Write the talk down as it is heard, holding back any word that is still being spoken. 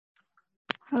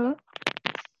Halo,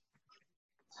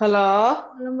 Halo,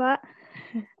 halo Mbak.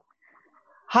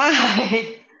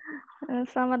 hai.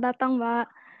 Selamat datang Mbak.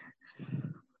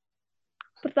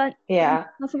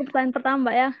 Ya, Masuk ke pertanyaan pertama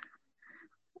Mbak ya.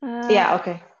 ya,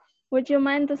 oke. Would you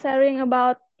mind to sharing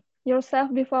about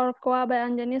yourself before Koa by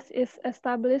Anjanis is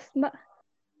established Mbak?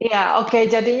 Ya,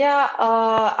 oke. Jadinya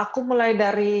aku mulai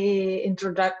dari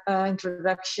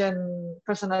introduction,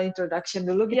 personal introduction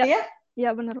dulu gitu ya.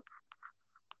 Iya benar.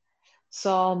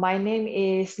 So, my name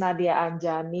is Nadia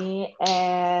Anjani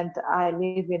and I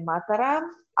live in Mataram.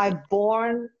 I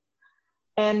born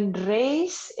and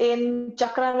raised in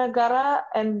Cakranagara,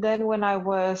 and then when I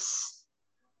was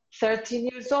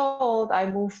 13 years old, I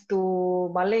moved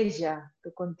to Malaysia to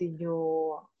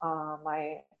continue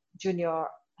my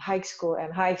junior high school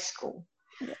and high school.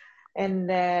 Yeah. And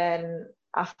then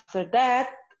after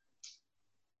that,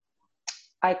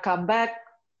 I come back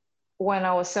when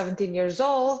I was 17 years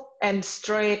old and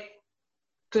straight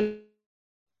to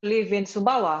live in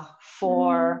Sumbawa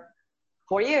for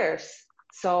 4 years.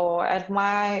 So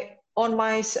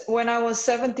when I was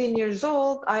 17 years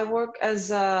old, I worked as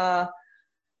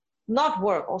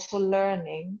also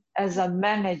learning as a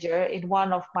manager in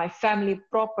one of my family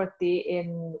property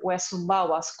in West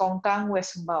Sumbawa, Skongkang,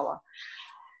 West Sumbawa.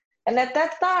 And at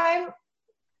that time,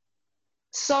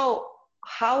 so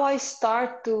how I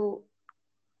start to,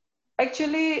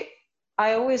 actually,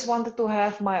 I always wanted to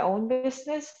have my own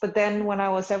business, but then when I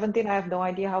was 17, I have no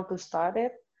idea how to start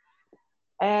it.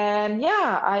 And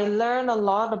yeah, I learned a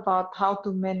lot about how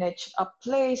to manage a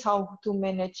place, how to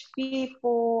manage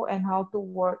people, and how to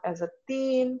work as a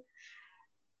team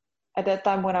at that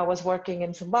time when I was working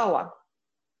in Sumbawa.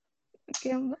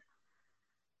 Okay, Mbak.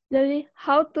 Jadi,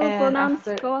 how to pronounce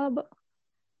Koa?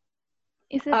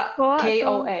 Is it Koa atau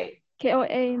K-O-A.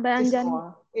 K-O-A by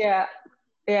Anjani?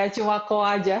 Ya, cuma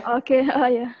Koa aja. Okay,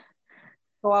 yeah.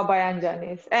 Koa by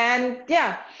Anjanis. And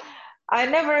yeah, I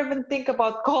never even think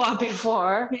about Koa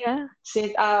before. Yeah.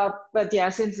 But yeah,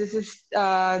 since this is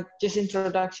just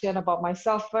introduction about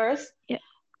myself first. Yeah.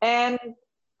 And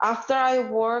after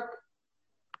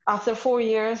 4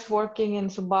 years working in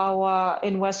Sumbawa,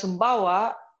 in West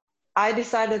Sumbawa, I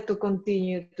decided to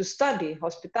continue to study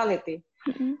hospitality.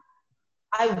 Mm-hmm.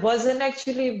 I wasn't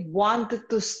actually wanted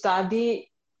to study.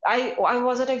 I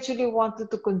wasn't actually wanted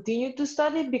to continue to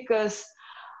study because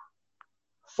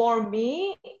for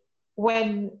me,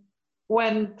 when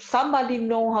somebody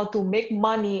know how to make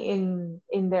money in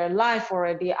their life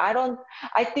already, I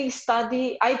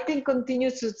think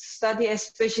continue to study,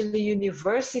 especially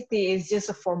university, is just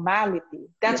a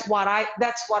formality. That's what I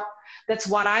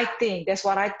think. That's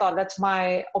what I thought. That's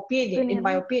my opinion. In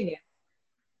my opinion.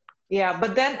 Yeah,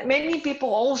 but then many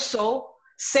people also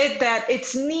said that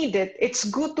it's needed. It's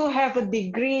good to have a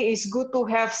degree. It's good to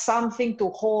have something to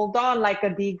hold on, like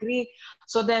a degree.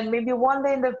 So then maybe one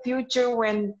day in the future,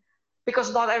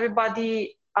 because not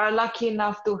everybody are lucky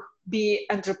enough to be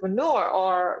entrepreneur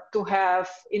or to have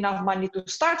enough money to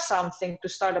start something, to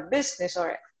start a business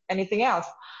or anything else.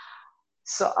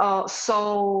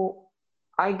 So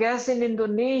I guess in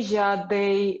Indonesia,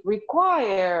 they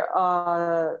require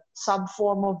some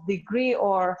form of degree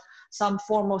or some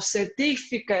form of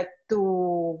certificate to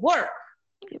work.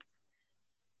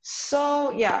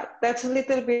 So yeah, that's a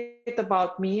little bit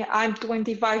about me. I'm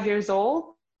 25 years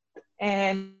old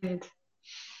and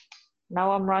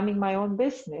now I'm running my own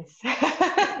business.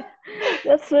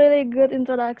 That's really good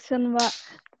introduction, Mbak.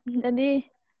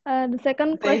 Jadi, the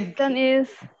second question is,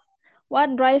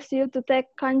 what drives you to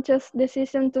take conscious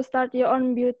decision to start your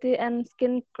own beauty and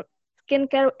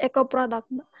skincare eco product?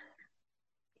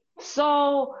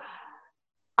 So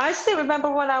I still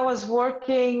remember when I was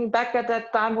working back at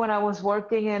that time when I was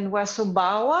working in West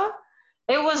Sumbawa.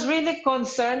 It was really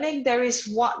concerning. There is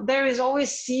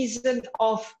always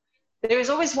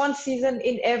one season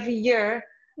in every year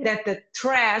that the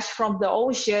trash from the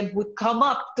ocean would come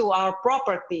up to our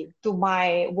property, to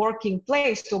my working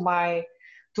place, to my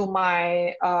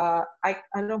I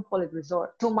don't call it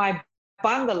resort, to my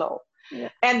bungalow. Yeah.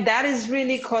 And that is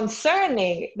really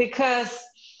concerning because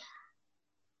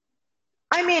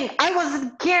I mean, I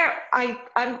wasn't care. I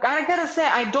gotta say,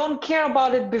 I don't care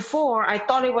about it before. I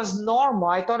thought it was normal.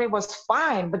 I thought it was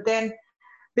fine. But then,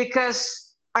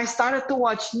 because I started to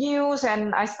watch news,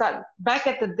 and back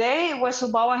at the day, West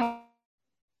Sumbawa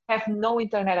have no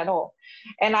internet at all,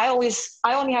 and I only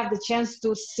have the chance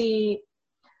to see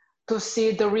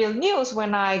the real news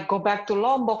when I go back to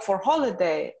Lombok for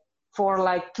holiday for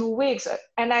like 2 weeks,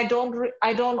 and I don't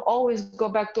always go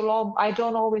back to Lombok. I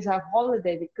don't always have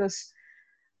holiday because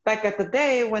back at the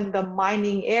day when the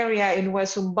mining area in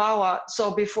West Sumbawa, so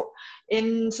before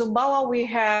in Sumbawa, we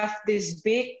have this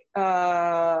big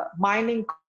mining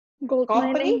Gold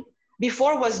company. mining.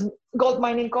 Before was gold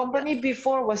mining company. Yeah.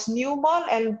 Before was Newmont,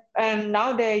 and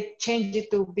now they changed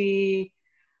it to be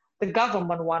the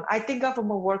government one. I think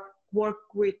government work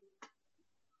with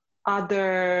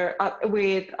other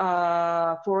with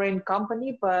foreign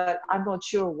company, but I'm not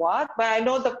sure what. But I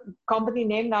know the company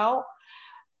name now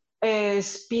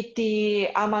is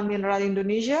PT Aman Mineral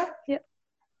Indonesia. Yeah.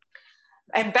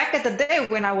 And back at the day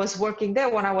when I was working there,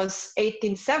 when I was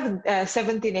 17,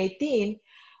 18,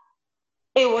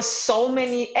 it was so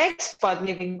many expats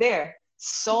living there,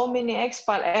 so many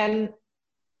expats, and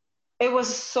it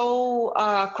was so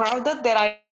crowded that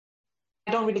I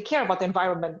don't really care about the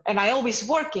environment. And I always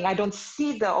working, I don't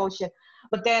see the ocean.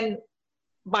 But then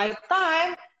by the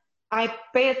time I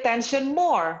pay attention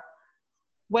more.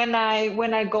 When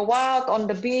I go out on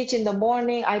the beach in the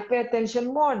morning, I pay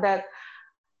attention more that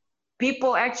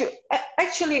people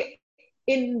actually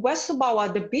in West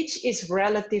Sumbawa, the beach is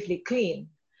relatively clean,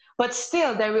 but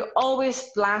still there will always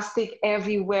plastic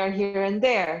everywhere here and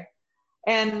there.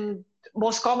 And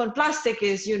most common plastic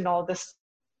is, the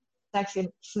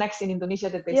snacks in Indonesia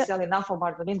that they sell in Yeah.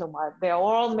 Alfamart and Indomart. They're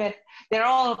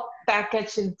all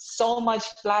packaged in so much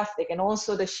plastic, and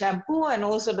also the shampoo and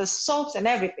also the soaps and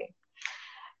everything.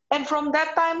 And from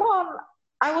that time on,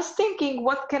 I was thinking,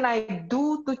 what can I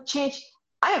do to change?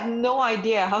 I have no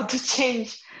idea how to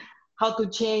change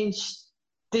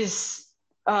this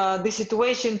this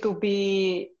situation to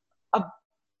be a,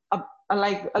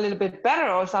 like a little bit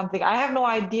better or something. I have no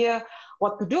idea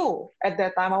what to do at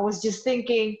that time. I was just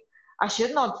thinking I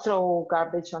should not throw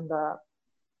garbage on the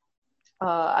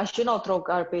I should not throw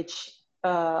garbage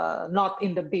not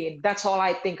in the bin. That's all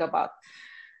I think about.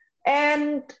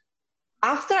 And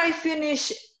after I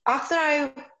finish, after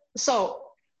I,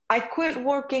 so I quit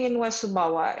working in West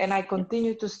Sumbawa and I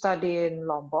continued to study in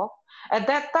Lombok. At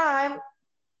that time,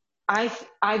 I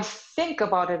think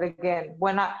about it again.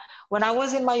 When I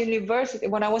was in my university,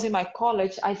 when I was in my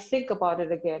college, I think about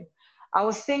it again. I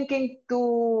was thinking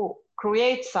to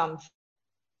create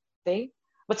something,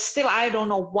 but still I don't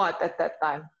know what at that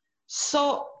time.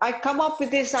 So I come up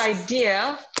with this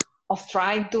idea of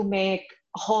trying to make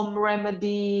home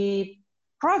remedy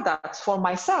products for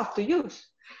myself to use.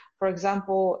 For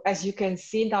example, as you can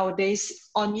see nowadays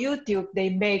on YouTube, they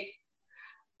make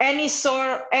any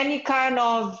kind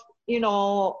of,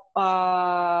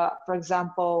 for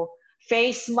example,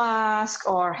 face mask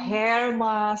or hair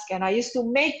mask. And I used to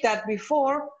make that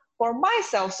before for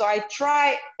myself. So I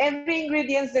try every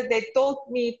ingredients that they told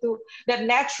me to, that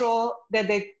natural that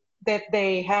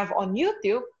they have on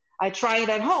YouTube. I try it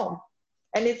at home,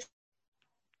 and it's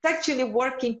actually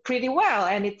working pretty well.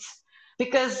 And it's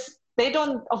because they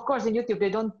don't, of course, in YouTube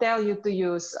they don't tell you to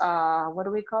use what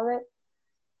do we call it?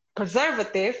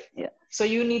 Preservative. Yeah. So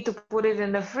you need to put it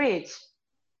in the fridge.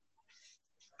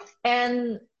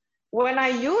 And when I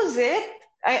use it,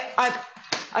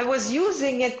 I was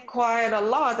using it quite a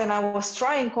lot, and I was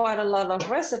trying quite a lot of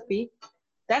recipe.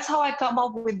 That's how I come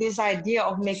up with this idea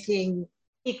of making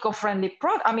eco-friendly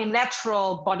product. I mean,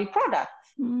 natural body products.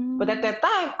 But at that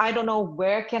time, I don't know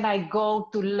where can I go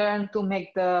to learn to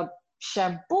make the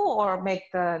shampoo or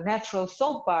make the natural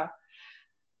soap bar.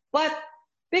 But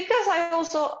because I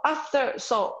also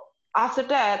after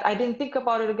that, I didn't think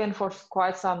about it again for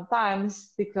quite some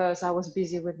times because I was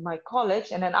busy with my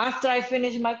college. And then after I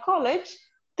finished my college,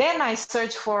 then I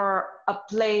searched for a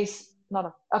place,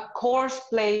 not a course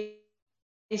place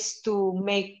to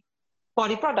make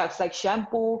body products like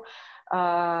shampoo,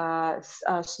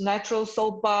 natural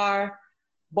soap bar,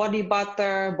 body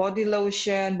butter, body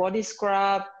lotion, body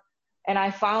scrub. And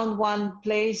I found one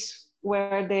place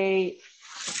where they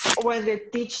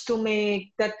teach to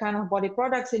make that kind of body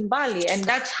products in Bali. And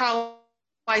that's how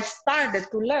I started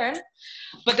to learn.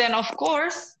 But then, of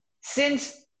course,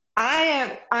 since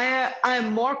I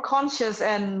am more conscious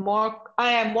and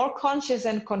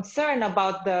concerned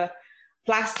about the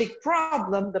plastic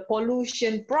problem, the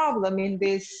pollution problem in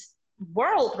this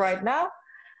world right now,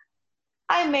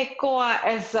 I make Koa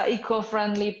as an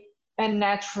eco-friendly and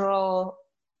natural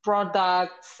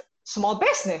products small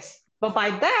business. But by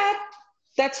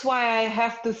that's why I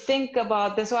have to think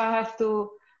about, that's why I have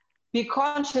to be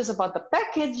conscious about the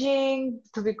packaging,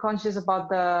 to be conscious about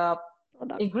the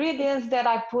Product. ingredients that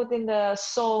I put in the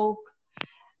soap.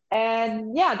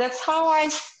 And yeah, that's how I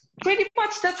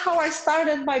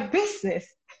started my business,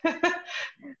 my That's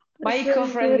very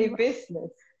eco-friendly good.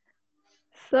 business.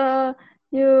 So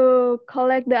you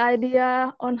collect the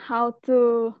idea on how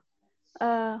to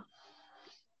uh,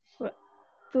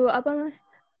 apa namanya?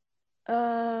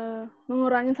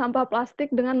 Mengurangi sampah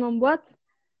plastik dengan membuat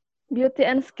beauty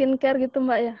and skincare gitu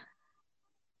Mbak ya?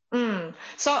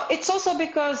 So it's also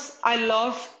because I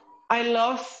love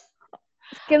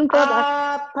Skin product.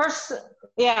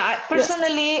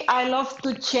 Personally, I love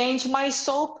to change my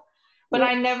soap, but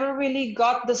Yeah. I never really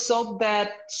got the soap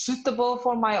that suitable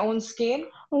for my own skin.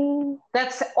 Oh,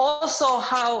 That's also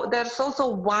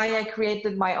why I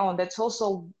created my own. That's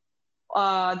also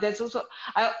I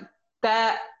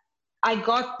that I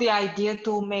got the idea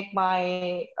to make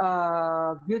my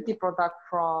beauty product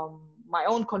from my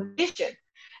own condition.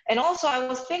 And also, I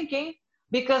was thinking,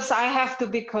 because I have to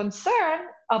be concerned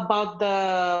about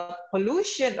the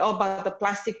pollution, about the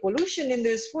plastic pollution in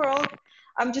this world,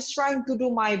 I'm just trying to do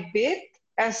my bit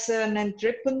as an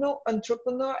entrepreneur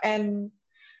and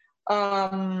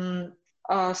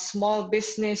a small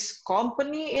business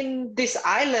company in this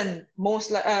island,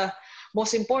 most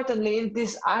importantly in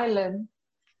this island,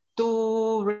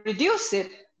 to reduce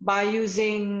it by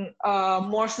using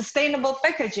more sustainable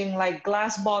packaging like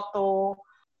glass bottle,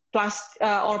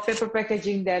 or paper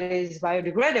packaging that is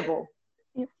biodegradable.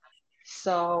 yeah.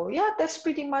 So yeah, that's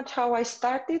pretty much how I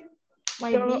started my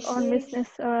Your own business, business,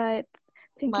 alright.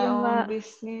 Thank my you own Mbak.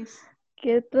 business.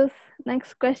 Okay, terus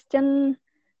next question.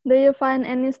 Do you find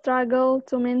any struggle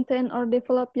to maintain or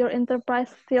develop your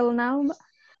enterprise till now, Mbak?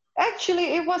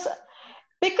 Actually, it was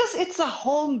because it's a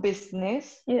home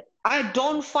business. Yeah. I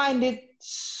don't find it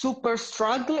super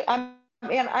struggling.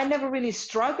 I never really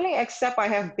struggling, except I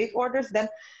have big orders. Then,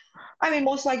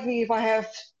 most likely, if I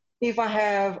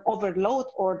have overload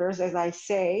orders, as I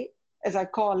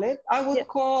call it, I would Yeah.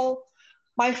 call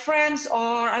my friends,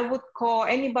 or I would call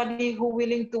anybody who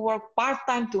willing to work part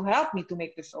time to help me to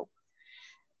make the soap.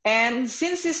 And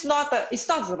since it's not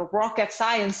sort of rocket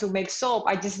science to make soap,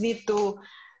 I just need to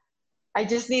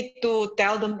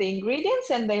tell them the ingredients,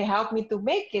 and they help me to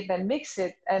make it and mix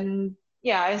it. And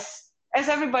yeah, as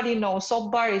everybody knows,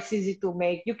 soap bar is easy to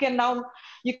make. You can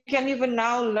even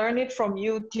now learn it from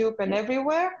YouTube and Yeah.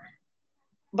 everywhere.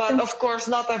 But of course,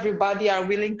 not everybody are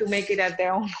willing to make it at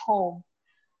their own home.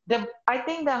 I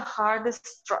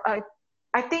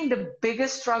think the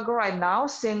biggest struggle right now,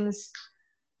 since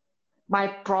my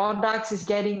products is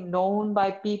getting known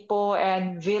by people,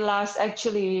 and villas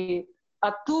actually,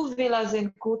 two villas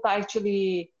in Kuta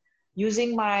actually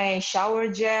using my shower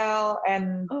gel,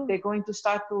 and Oh, they're going to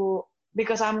start to,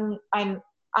 because I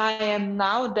am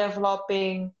now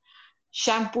developing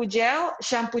shampoo gel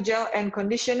and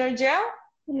conditioner gel,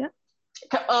 yeah.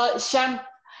 uh, sham-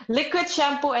 liquid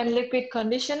shampoo and liquid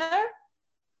conditioner.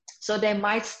 So they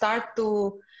might start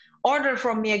to order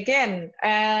from me again,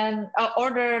 and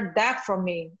order that from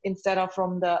me instead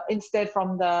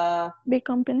Big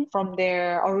company. from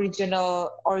their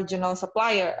original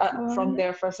supplier, Oh, from yeah.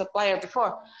 their first supplier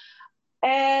before.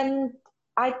 And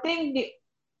I think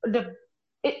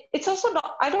it's also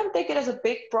not, I don't take it as a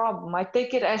big problem. I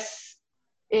take it as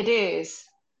it is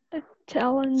A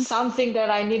challenge. something that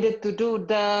I needed to do.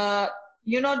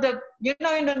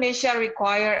 Indonesia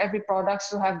require every products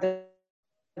to have the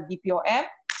BPOM,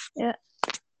 Yeah.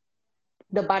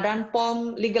 the Badan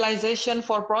POM legalization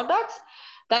for products.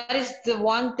 That is the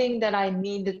one thing that I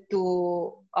needed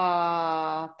to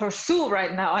pursue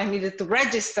right now. I needed to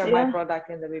register my Yeah.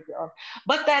 product in the BPOM,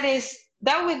 but that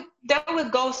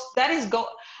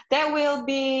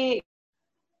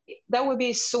will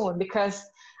be soon, because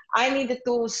I needed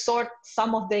to sort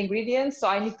some of the ingredients, so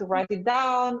I need to write it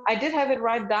down. I did have it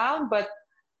write down, but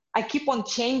I keep on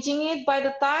changing it by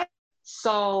the time.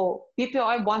 So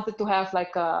PPOI wanted to have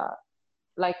like a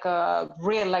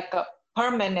permanent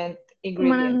Permanent.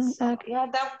 ingredients. So Okay. yeah,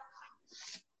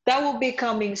 that will be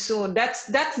coming soon. That's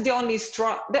the only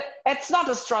struggle. It's not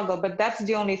a struggle, but that's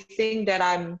the only thing that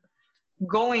I'm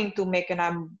going to make, and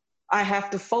I have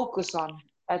to focus on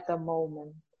at the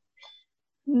moment.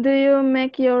 Do you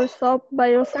make your soap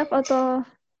by yourself atau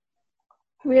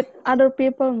with other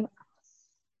people, Mbak?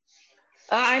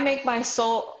 I make my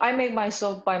soap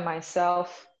by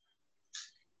myself,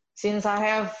 since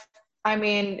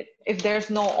if there's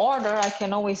no order, I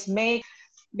can always make,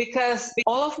 because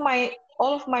all of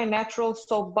my natural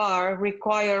soap bar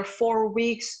require 4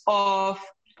 weeks of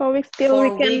 4 weeks till we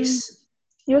four can weeks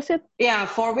use it. yeah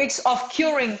 4 weeks of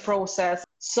curing process.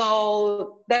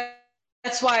 So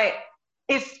that's why,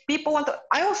 if people want to,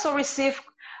 I also receive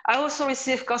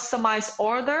customized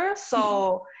orders.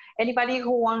 So anybody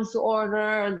who wants to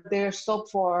order their soap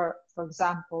for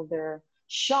example, their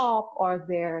shop or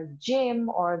their gym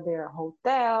or their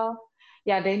hotel,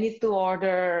 yeah, they need to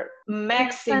order In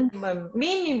advance.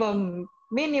 minimum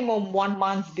minimum 1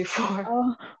 month before.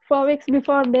 Oh, 4 weeks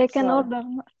before they can So order.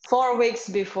 4 weeks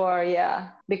before, yeah,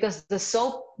 because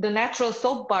the natural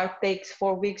soap bar takes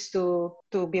 4 weeks to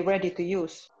be ready to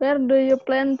use. Where do you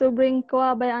plan to bring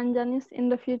Koa by Anjanis in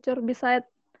the future besides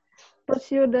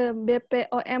pursue the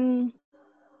BPOM?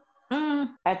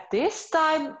 At this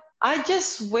time, I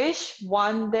just wish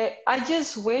one day, I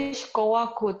just wish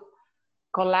Koa could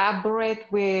collaborate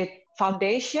with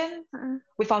foundations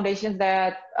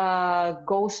that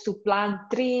goes to plant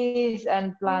trees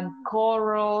and plant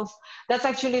corals. That's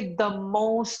actually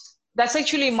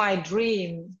my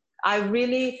dream.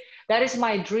 That is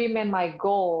my dream and my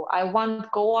goal. I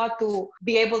want Koa to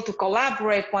be able to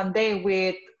collaborate one day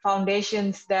with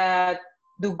foundations that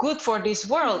do good for this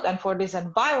world and for this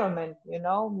environment,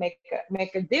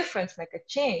 make a difference, make a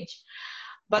change.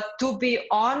 But to be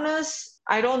honest,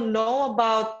 I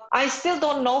still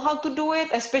don't know how to do it,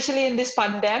 especially in this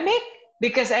pandemic,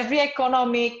 because every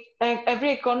economy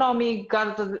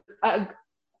got,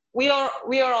 we are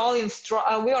all Yeah,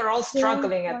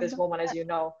 struggling at this moment, as you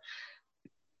know.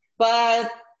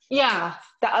 But yeah,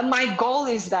 my goal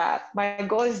is that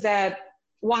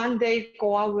one day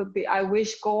Koa will be, I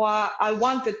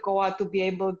wanted Koa to be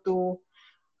able to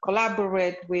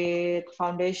collaborate with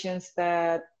foundations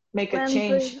that plant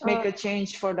tree. make a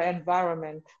change for the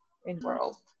environment in the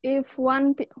world. If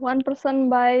one person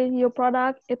buy your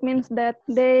product, it means that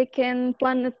they can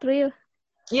plant a tree.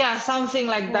 Yeah, something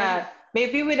like Oh, that.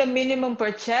 Maybe with a minimum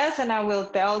purchase, and I will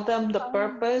tell them the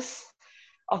purpose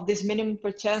of this minimum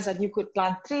purchase, that you could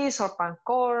plant trees or plant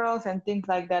corals and things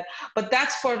like that. But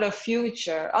that's for the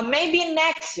future, or maybe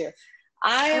next year.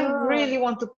 I oh, really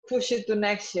want to push it to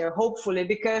next year, hopefully,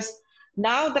 because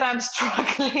now that I'm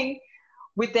struggling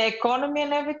with the economy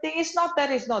and everything, it's not that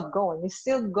it's not going, it's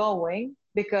still going,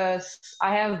 because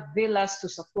I have villas to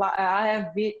supply.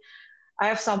 I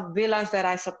have some villas that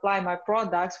I supply my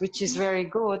products, which is very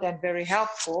good and very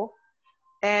helpful.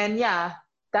 And yeah,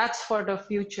 that's for the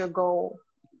future goal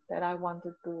that I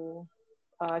wanted to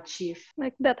achieve.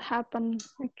 make that happen.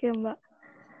 Okay, Mbak.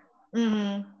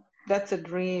 Mm-hmm. That's a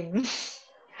dream.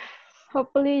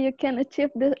 Hopefully you can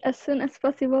achieve this as soon as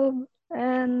possible.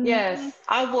 And Yes,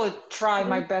 I would try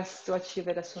my best to achieve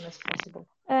it as soon as possible.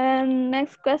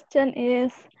 next question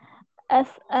is, as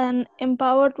an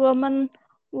empowered woman,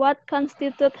 what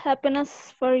constitutes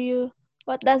happiness for you?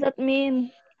 What does it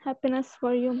mean, happiness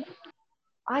for you?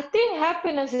 I think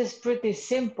happiness is pretty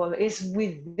simple. It's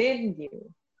within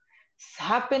you.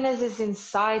 Happiness is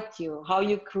inside you, how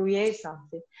you create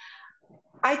something.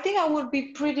 I think I would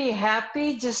be pretty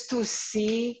happy just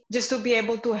to be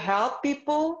able to help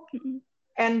people,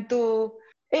 and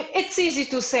it's easy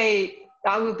to say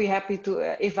I will be happy to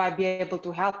if I be able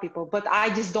to help people, but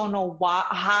I just don't know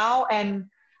how, and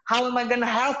how am I going to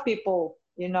help people.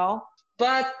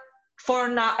 But for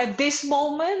now, at this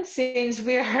moment, since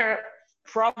we're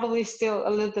probably still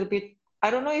a little bit, I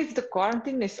don't know if the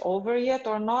quarantine is over yet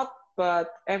or not,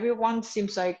 but everyone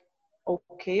seems like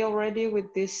okay already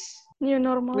New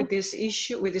normal. with this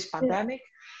issue, with this Yeah. pandemic.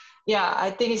 Yeah, I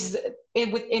think it's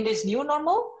in this new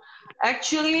normal.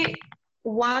 Actually,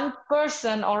 one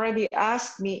person already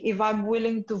asked me if I'm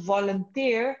willing to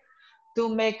volunteer to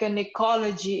make an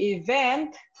ecology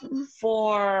event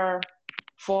for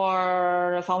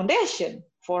a foundation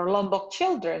for Lombok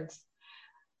Children's.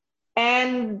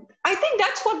 And I think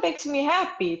that's what makes me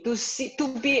happy, to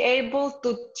be able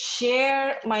to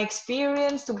share my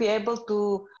experience, to be able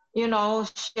to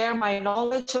share my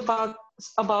knowledge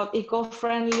about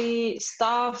eco-friendly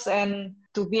stuffs, and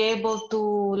to be able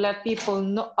to let people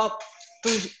know,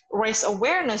 to raise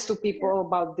awareness to people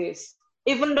about this.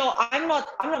 Even though I'm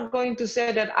not going to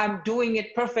say that I'm doing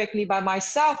it perfectly by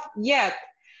myself yet,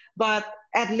 but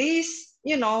at least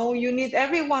you need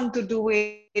everyone to do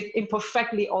it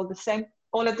imperfectly all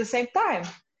at the same time.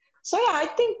 So yeah, I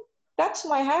think that's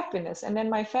my happiness, and then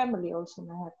my family also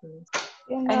my happiness,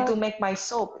 and to make my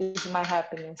soap is my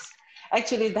happiness.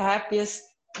 Actually, the happiest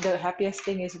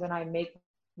thing is when I make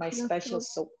my special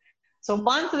That's soap. so. So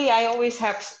monthly, I always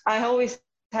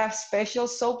have special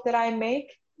soap that I make,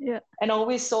 Yeah. and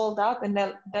always sold out, and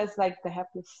that's like the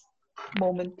happiest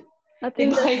moment I in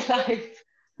think my that's life.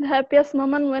 the happiest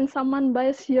moment when someone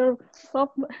buys your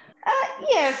soap.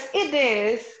 Yes, it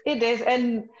is. It is.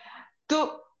 And to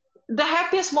the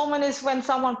happiest moment is when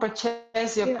someone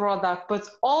purchases your Yeah. product, but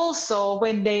also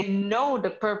when they know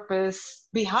the purpose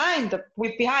behind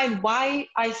why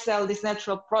I sell these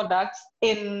natural products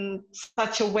in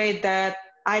such a way that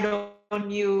I don't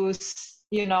use,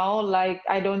 like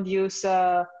I don't use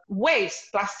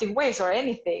plastic waste or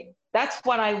anything. That's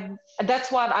what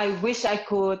I wish I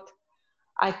could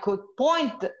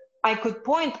point I could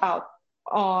point out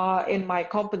in my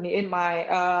company, in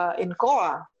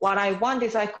Koa. What I want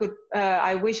is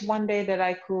I wish one day that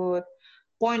I could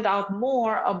point out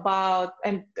more about,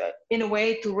 and in a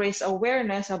way to raise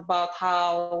awareness about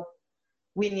how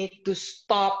we need to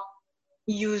stop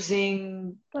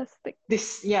using Plastic.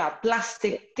 this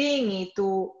plastic thingy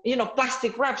to,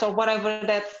 plastic wraps or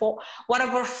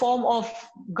whatever form of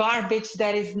garbage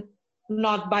that is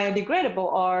not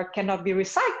biodegradable or cannot be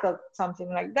recycled,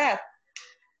 something like that.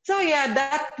 So yeah,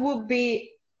 that would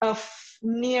be a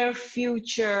near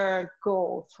future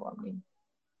goal for me.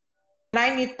 And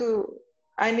I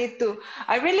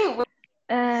really will. So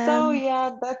And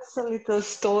yeah, that's a little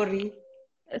story.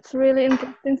 it's really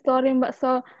interesting story, but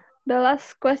so the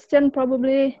last question,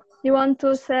 probably you want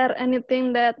to share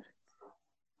anything that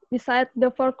besides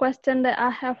the 4 questions that I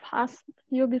have asked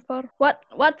you before.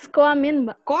 What's koa mean,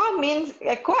 Mbak?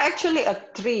 Koa actually a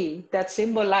tree that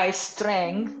symbolize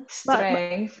Mbak,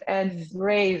 strength and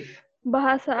brave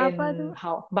bahasa apa in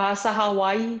tuh? bahasa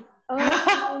Hawaii.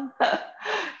 Oh,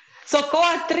 So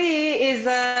koa tree is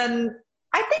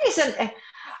I think it's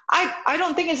I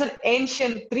don't think it's an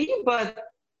ancient tree, but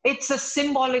it's a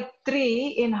symbolic tree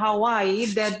in Hawaii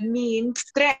that means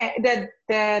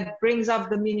that brings up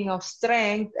the meaning of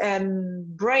strength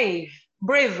and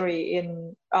bravery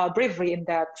in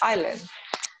that island.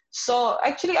 So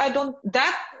actually, I don't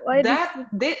why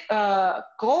this?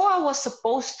 Koa was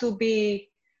supposed to be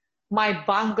my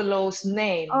bungalow's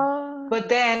name, Oh, but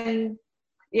then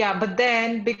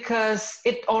because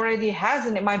it already has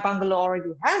a name, my bungalow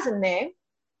already has a name,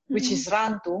 which mm, is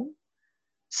Rantum.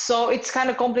 So it's kind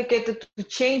of complicated to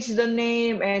change the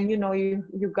name, and you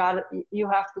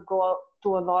have to go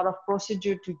to a lot of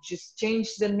procedure to just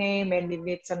change the name, and it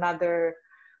needs another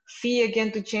fee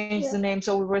again to change the yeah. name.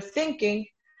 So we were thinking,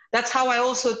 that's how I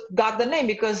also got the name,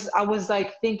 because I was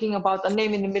like thinking about a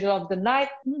name in the middle of the night.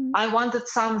 Mm, I wanted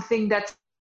something that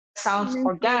sounds organic,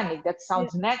 that meaningful.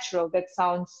 sounds Yeah. natural, that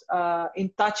sounds in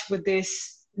touch with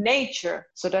this nature.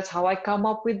 So that's how I come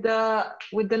up with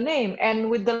the name. And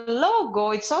with the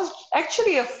logo, it's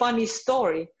actually a funny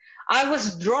story. I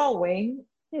was drawing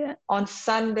Yeah. on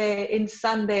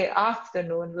Sunday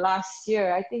afternoon last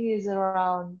year. I think it's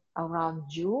around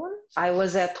June. I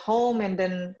was at home, and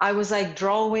then I was like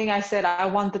drawing. I said I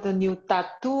wanted a new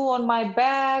tattoo on my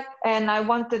back, and I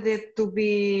wanted it to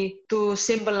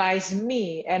symbolize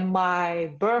me and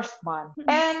my birth month. Mm,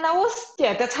 And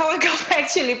that's how I come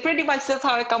actually pretty much that's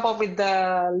how I come up with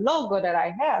the logo that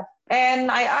I have. And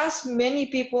I asked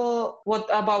many people what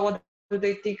do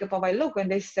they think about my logo,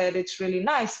 and they said it's really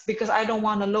nice, because I don't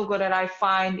want a logo that I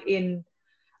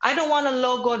don't want a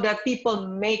logo that people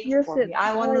make use for it. me.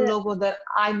 I Oh, want a yeah. logo that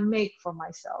I make for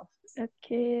myself.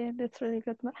 Okay, that's really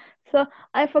good, Mbak. So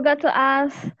I forgot to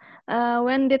ask,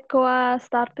 when did koa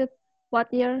started?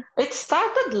 What year? It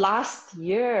started last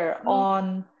year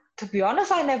Oh, to be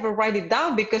honest, I never write it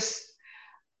down because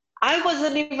I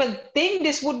wasn't even think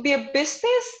this would be a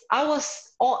business. I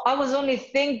was only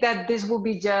think that this would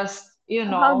be just, a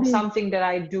hobby. something that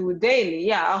I do daily.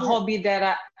 Yeah, a Yeah. hobby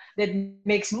that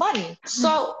makes money.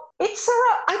 So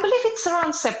I believe it's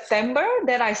around September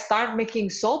that I start making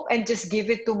soap and just give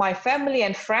it to my family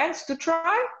and friends to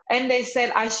try. And they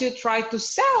said I should try to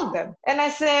sell them. And I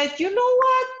said, you know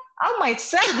what? I might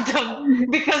sell them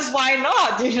because why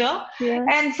not, Yeah.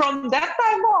 And from that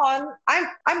time on,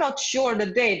 I'm not sure the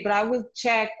date, but I will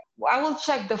check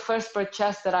the first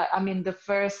purchase I mean, the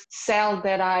first sale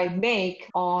that I make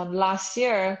on last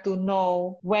year to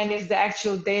know when is the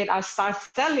actual date I start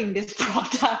selling this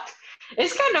product.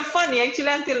 It's kind of funny,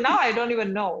 actually, until now, I don't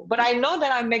even know. But I know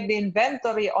that I make the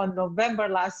inventory on November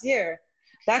last year.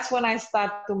 That's when I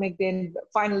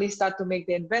finally start to make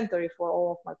the inventory for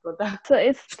all of my products. So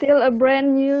it's still a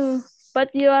brand new,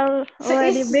 but you are So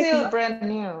already it's big, still but brand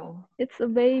new. it's a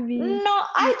baby. No,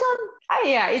 I don't.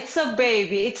 Yeah, it's a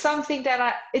baby. It's something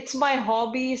it's my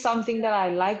hobby, something that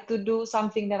I like to do,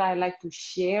 something that I like to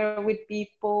share with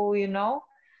people.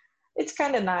 It's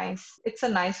kind of nice. It's a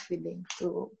nice feeling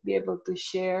to be able to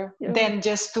share Yeah. than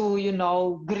just to,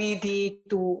 greedy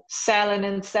to sell and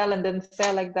then sell and then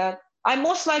sell like that. I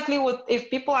most likely would, if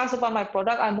people ask about my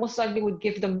product, I most likely would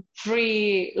give them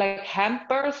free like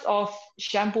hampers of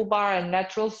shampoo bar and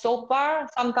natural soap bar,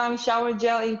 sometimes shower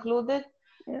gel included,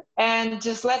 Yeah. and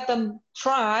just let them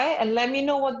try and let me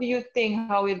know what do you think,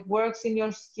 how it works in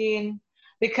your skin,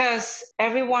 because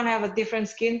everyone have a different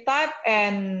skin type,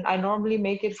 and I normally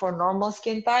make it for normal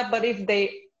skin type. But if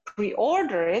they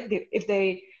pre-order it, if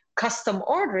they custom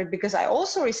order it, because I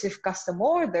also receive custom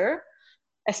order,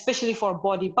 especially for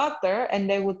body butter, and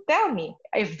they would tell me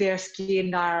if their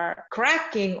skin are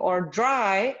cracking or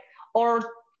dry, or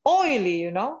oily,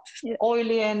 Yeah.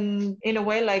 oily, and in a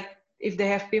way like if they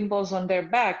have pimples on their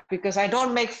back, because I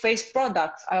don't make face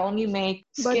products. I only make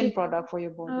Body. skin product for your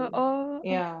body.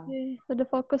 Yeah. Okay. So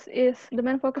the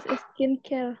main focus is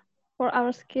skincare for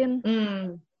our skin,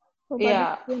 for body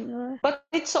Yeah. skin. But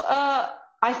it's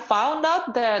I found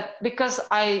out that because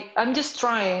I'm just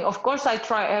trying. Of course, I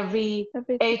try every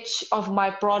Everything. each of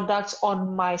my products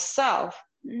on myself,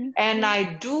 and Okay.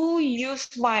 I do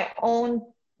use my own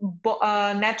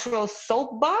natural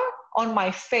soap bar on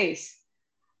my face.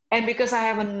 And because I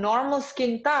have a normal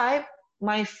skin type,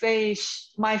 my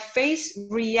face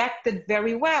reacted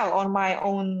very well on my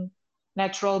own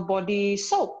natural body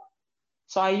soap.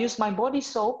 So I used my body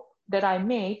soap that I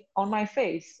made on my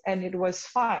face, and it was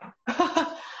fine.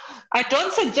 I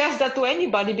don't suggest that to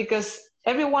anybody because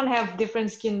everyone have different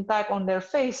skin type on their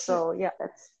face. So yeah,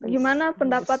 that's Gimana basically the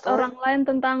pendapat story. orang lain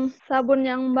tentang sabun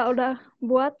yang Mbak udah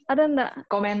buat? Ada nggak? Ya,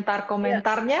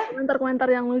 Komentar-komentarnya,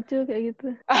 komentar-komentar yang lucu kayak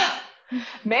gitu.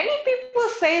 many people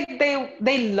say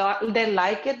they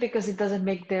like it because it doesn't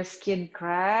make their skin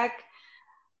crack.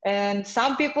 And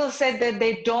some people said that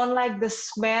they don't like the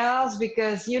smells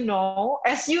because,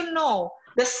 as you know,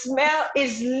 the smell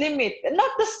is limited. Not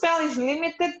the smell is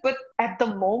limited, but at the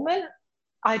moment,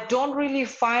 I don't really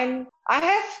find.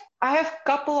 I have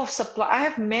couple of supply. I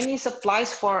have many supplies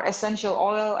for essential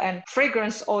oil and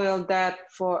fragrance oil, that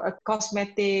for a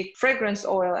cosmetic fragrance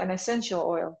oil and essential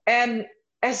oil. And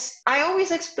as I always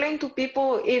explain to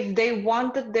people, if they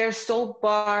wanted their soap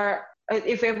bar,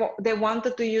 if they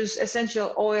wanted to use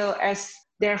essential oil as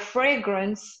their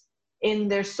fragrance in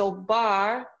their soap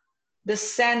bar, the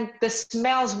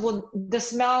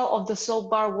smell of the soap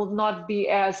bar would not be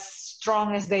as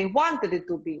strong as they wanted it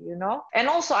to be. And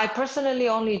also, I personally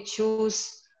only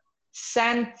choose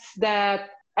scents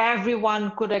that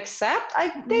everyone could accept, I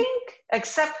think,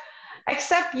 except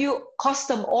you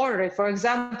custom order it. For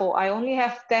example, I only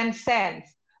have 10 cents,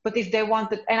 but if they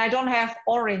wanted, and I don't have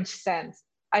orange scents,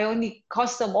 I only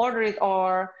custom order it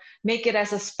or make it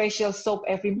as a special soap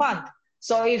every month.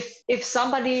 So if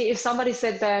somebody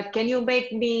said that, can you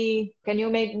make me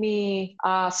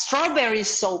strawberry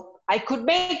soap, I could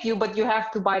make you, but you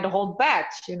have to buy the whole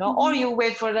batch, or you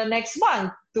wait for the next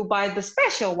month to buy the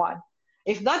special one.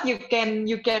 If not, you can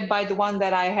buy the one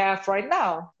that I have right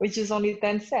now, which is only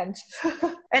 10 cents.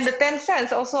 And the 10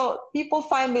 cents also, people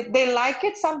find it, they like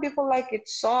it. Some people like it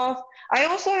soft. I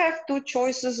also have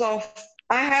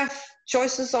I have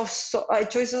choices of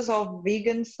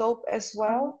vegan soap as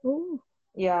well. Oh,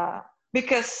 Yeah,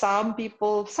 because some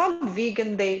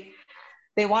vegan, they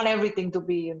want everything to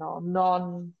be,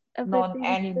 everything is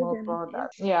non-animal vegan. Yeah.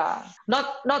 products. Yeah,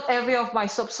 not every of my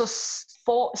soap. So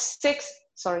six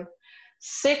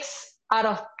out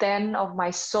of 10 of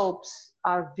my soaps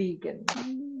are vegan.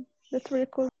 That's really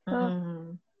cool.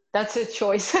 That's a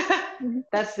choice. Mhm.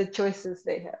 That's the choices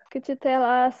they have. Could you tell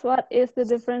us what is the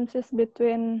differences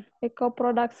between eco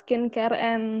product skincare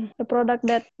and the product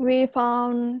that we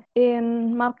found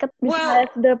in market Well,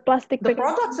 besides the plastic the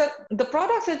packaging?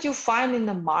 products that you find in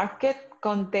the market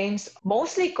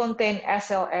mostly contain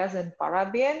SLS and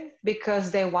paraben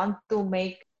because they want to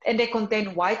make, and they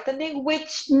contain whitening,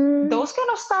 which those kind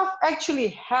of stuff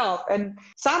actually help. And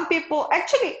some people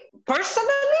actually,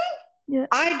 personally, Yeah.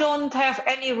 I don't have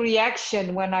any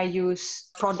reaction when I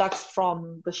use products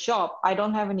from the shop. I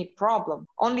don't have any problem.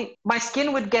 Only my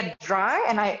skin would get dry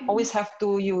and I always have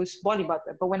to use body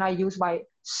butter. But when I use my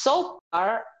soap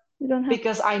bar, You don't have.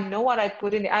 because I know what I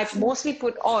put in it. I mostly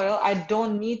put oil. I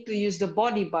don't need to use the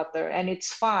body butter, and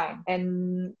it's fine.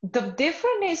 And the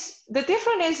difference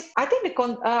is, I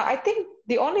think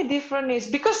the only difference is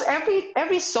because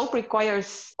every soap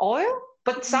requires oil.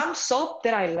 But some soap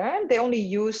that I learned, they only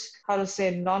use, how to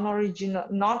say, non-original,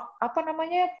 not apa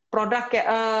namanya, produk kayak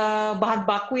bahan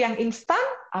baku yang instan.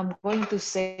 I'm going to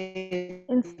say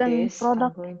Instant this. I'm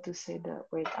product. going to say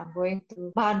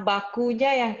bahan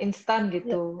bakunya yang instan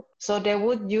gitu. So they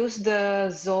would use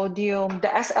the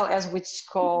SLS, which is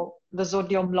called the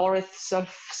sodium lauryl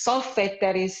sulfate,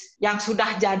 that is yang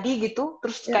sudah jadi gitu,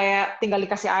 terus kayak tinggal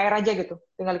dikasih air aja gitu,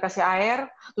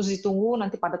 terus ditunggu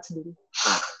nanti padat sendiri.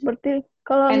 Berarti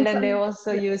kalau And then they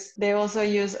also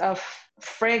use a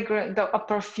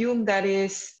perfume that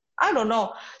is, I don't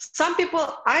know. Some people,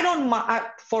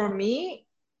 for me,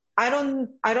 I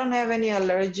don't have any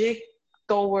allergic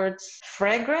towards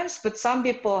fragrance, but some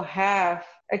people have,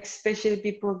 especially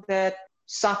people that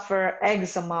suffer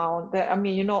eczema.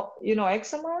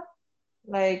 Eczema,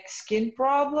 like skin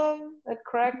problem, like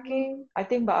cracking. I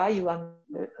think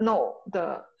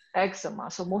the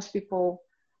eczema. So most people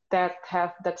that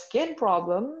have that skin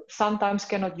problem sometimes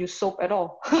cannot use soap at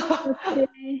all.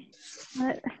 Okay.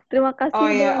 Terima kasih Oh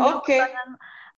udah yeah, jawab okay. pertanyaan